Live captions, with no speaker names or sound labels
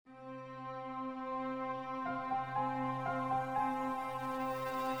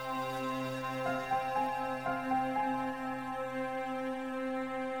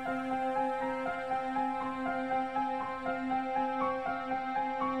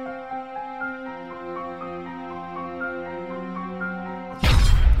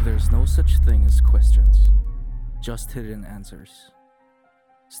There's no such thing as questions, just hidden answers.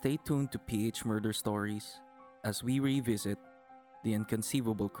 Stay tuned to PH Murder Stories as we revisit the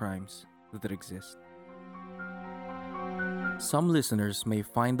inconceivable crimes that exist. Some listeners may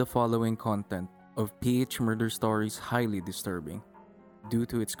find the following content of PH Murder Stories highly disturbing due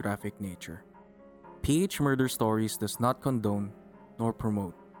to its graphic nature. PH Murder Stories does not condone nor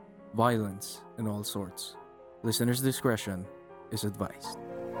promote violence in all sorts. Listeners' discretion is advised.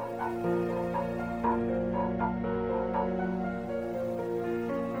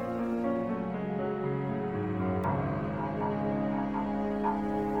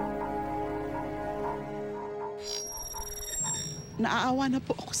 Naaawa na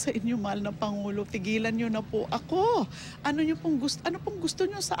po ako sa inyo, mahal na Pangulo. Tigilan niyo na po ako. Ano pong gusto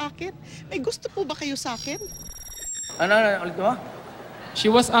niyo sa akin? May gusto po ba kayo sa akin? Ano, ulit mo?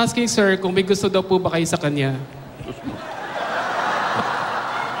 She was asking, sir, kung may gusto daw po ba kayo sa kanya.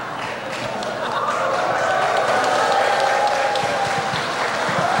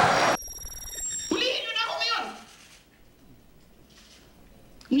 Hulihin niyo na ako ngayon!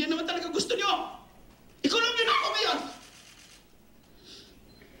 Kung yan naman talaga gusto niyo, ikulong niyo na ako ngayon!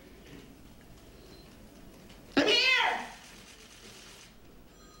 I'm here!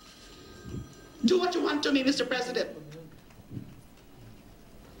 Do what you want to me, Mr. President.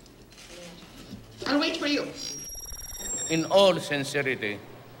 I'll wait for you. In all sincerity,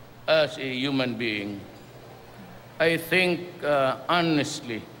 as a human being, I think,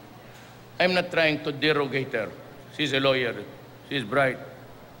 honestly, I'm not trying to derogate her. She's a lawyer. She's bright.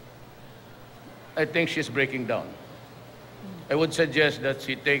 I think she's breaking down. I would suggest that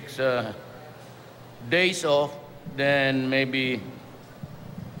she takes days off, then maybe,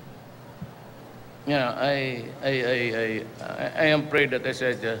 I am afraid that I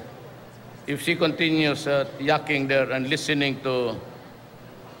said, if she continues yakking there and listening to,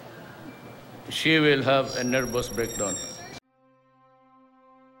 she will have a nervous breakdown.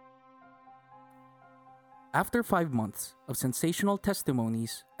 After 5 months of sensational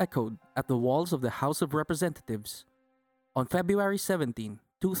testimonies echoed at the walls of the House of Representatives, on February 17,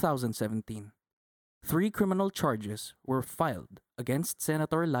 2017, 3 criminal charges were filed against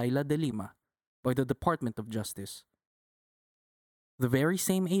Senator Laila De Lima by the Department of Justice, the very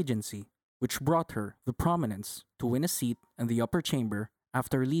same agency which brought her the prominence to win a seat in the upper chamber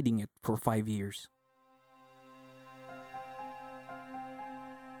after leading it for 5 years.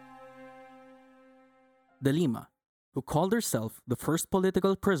 De Lima, who called herself the first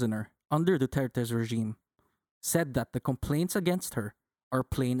political prisoner under Duterte's regime, said that the complaints against her are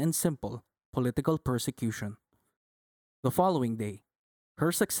plain and simple political persecution. The following day,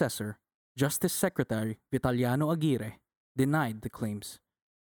 her successor, Justice Secretary Vitaliano Aguirre, denied the claims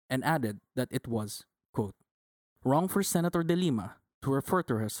and added that it was, quote, wrong for Senator De Lima to refer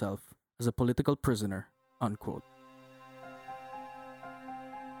to herself as a political prisoner, unquote.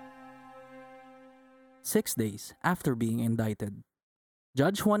 6 days after being indicted,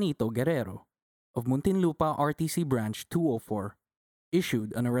 Judge Juanito Guerrero of Muntinlupa RTC Branch 204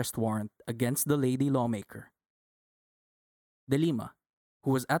 issued an arrest warrant against the lady lawmaker. De Lima,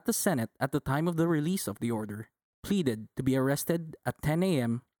 who was at the Senate at the time of the release of the order, pleaded to be arrested at 10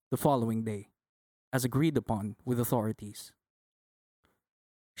 a.m. the following day, as agreed upon with authorities.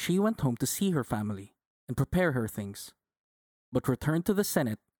 She went home to see her family and prepare her things, but returned to the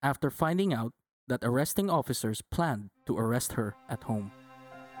Senate after finding out that arresting officers planned to arrest her at home.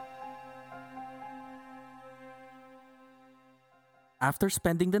 After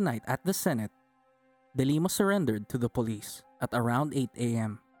spending the night at the Senate, De Lima surrendered to the police at around 8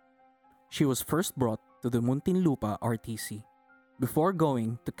 a.m. She was first brought to the Muntinlupa RTC before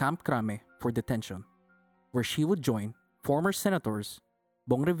going to Camp Crame for detention, where she would join former Senators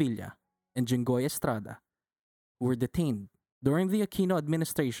Bong Revilla and Jinggoy Estrada, who were detained during the Aquino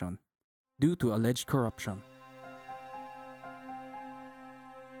administration due to alleged corruption.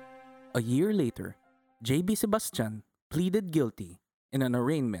 A year later, J.B. Sebastian pleaded guilty in an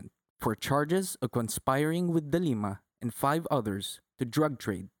arraignment for charges of conspiring with De Lima and 5 others to drug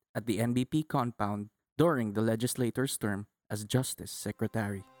trade at the NBP compound during the legislator's term as Justice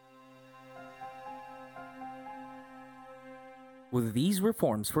Secretary. With these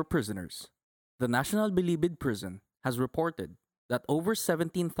reforms for prisoners, the National Bilibid Prison has reported that over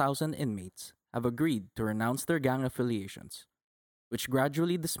 17,000 inmates have agreed to renounce their gang affiliations, which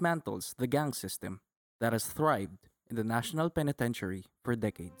gradually dismantles the gang system that has thrived in the National Penitentiary for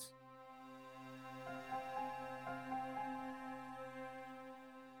decades.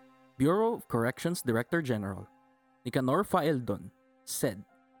 Bureau of Corrections Director General Nicanor Faeldon said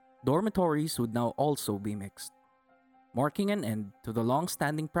dormitories would now also be mixed. marking an end to the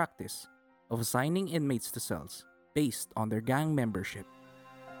long-standing practice of assigning inmates to cells based on their gang membership.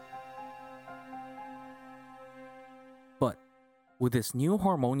 But with this new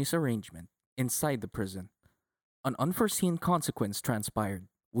harmonious arrangement inside the prison, an unforeseen consequence transpired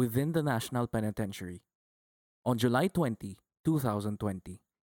within the National Penitentiary. On July 20, 2020,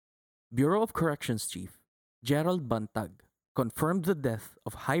 Bureau of Corrections Chief Gerald Bantag confirmed the death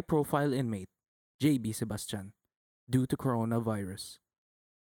of high-profile inmate J.B. Sebastian due to coronavirus.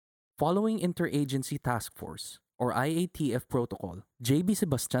 Following Interagency Task Force or IATF protocol, J.B.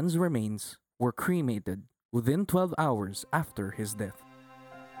 Sebastian's remains were cremated within 12 hours after his death.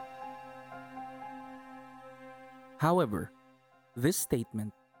 However, this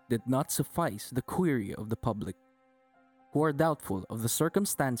statement did not suffice the query of the public, who are doubtful of the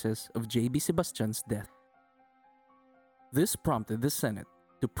circumstances of J.B. Sebastian's death. This prompted the Senate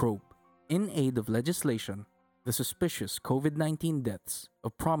to probe, in aid of legislation, the suspicious COVID-19 deaths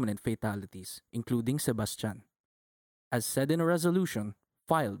of prominent fatalities, including Sebastian, as said in a resolution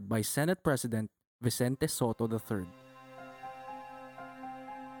filed by Senate President Vicente Soto III.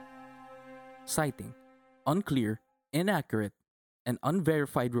 Citing unclear, inaccurate, and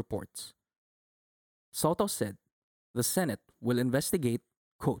unverified reports, Soto said the Senate will investigate,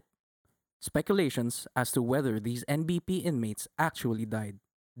 quote, speculations as to whether these NBP inmates actually died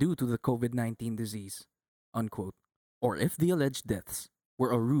due to the COVID-19 disease, unquote, or if the alleged deaths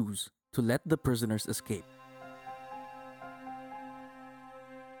were a ruse to let the prisoners escape.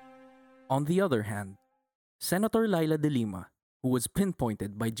 On the other hand, Senator Laila de Lima, who was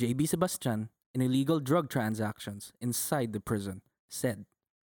pinpointed by J.B. Sebastian in illegal drug transactions inside the prison, said,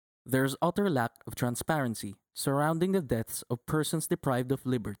 "There's utter lack of transparency surrounding the deaths of persons deprived of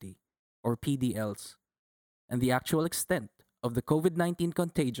liberty, or PDLs, and the actual extent of the COVID-19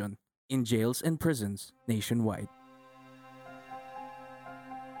 contagion in jails and prisons nationwide."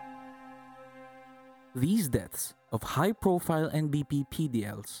 These deaths of high-profile NBP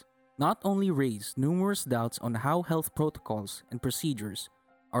PDLs not only raise numerous doubts on how health protocols and procedures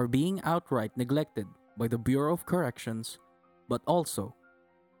are being outright neglected by the Bureau of Corrections, but also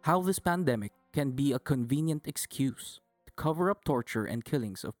how this pandemic can be a convenient excuse to cover up torture and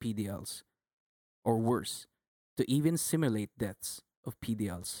killings of PDLs, or worse, to even simulate deaths of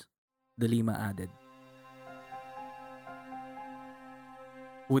PDLs, De Lima added.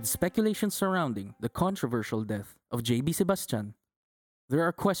 With speculation surrounding the controversial death of J.B. Sebastian, there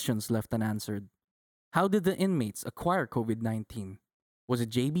are questions left unanswered. How did the inmates acquire COVID-19? Was it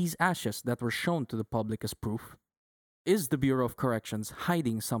J.B.'s ashes that were shown to the public as proof? Is the Bureau of Corrections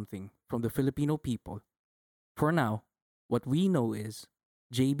hiding something from the Filipino people? For now, what we know is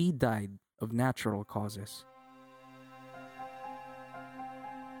J.B. died of natural causes.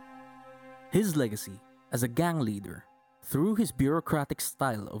 His legacy as a gang leader, through his bureaucratic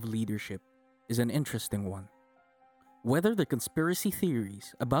style of leadership, is an interesting one. Whether the conspiracy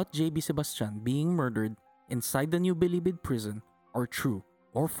theories about J.B. Sebastian being murdered inside the New Bilibid prison are true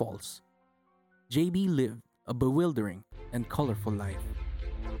or false, J.B. lived a bewildering and colorful life.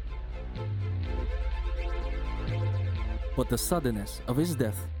 But the suddenness of his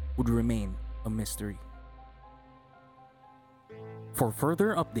death would remain a mystery. For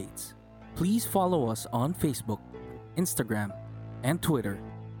further updates, please follow us on Facebook, Instagram, and Twitter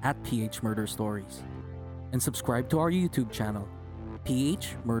at PH Murder Stories, and subscribe to our YouTube channel,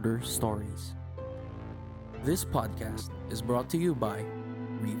 PH Murder Stories. This podcast is brought to you by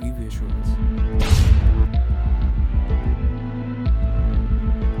Review Visuals.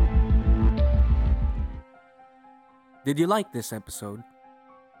 Did you like this episode?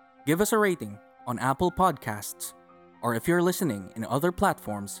 Give us a rating on Apple Podcasts, or if you're listening in other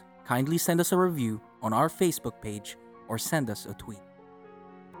platforms, kindly send us a review on our Facebook page or send us a tweet.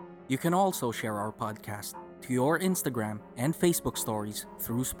 You can also share our podcast to your Instagram and Facebook stories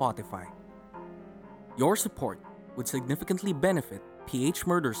through Spotify. Your support would significantly benefit PH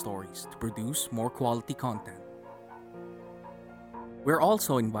Murder Stories to produce more quality content. We're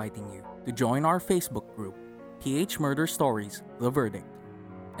also inviting you to join our Facebook group, PH Murder Stories The Verdict,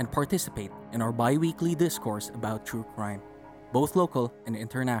 and participate in our bi-weekly discourse about true crime, both local and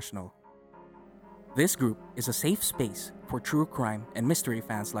international. This group is a safe space for true crime and mystery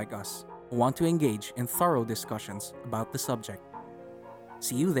fans like us who want to engage in thorough discussions about the subject.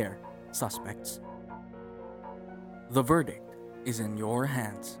 See you there, suspects. The verdict is in your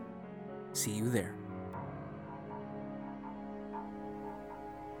hands. See you there.